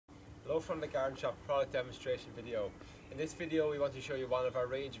Hello from the Garden Shop product demonstration video. In this video we want to show you one of our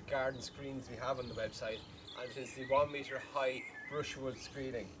range of garden screens we have on the website, and it is the 1 meter high brushwood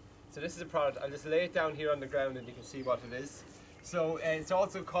screening. So this is a product, I'll just lay it down here on the ground and you can see what it is. So it's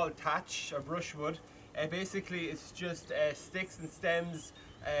also called thatch or brushwood. Basically it's just sticks and stems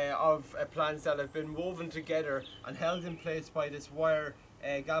of plants that have been woven together and held in place by this wire,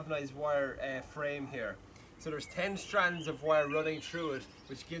 galvanized wire frame here. So there's 10 strands of wire running through it,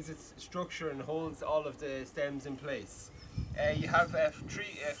 which gives it structure and holds all of the stems in place. You have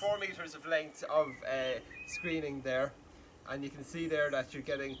 4 meters of length of screening there, and you can see there that you're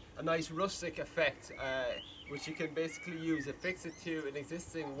getting a nice rustic effect, which you can basically use to fix it to an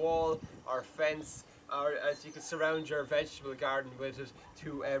existing wall or fence, or as you can surround your vegetable garden with it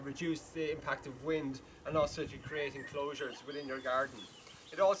to reduce the impact of wind, and also to create enclosures within your garden.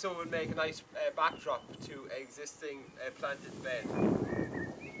 It also would make a nice backdrop to existing planted bed.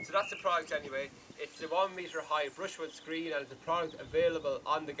 So that's the product anyway. It's the 1 meter high brushwood screen, and it's a product available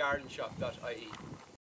on thegardenshop.ie.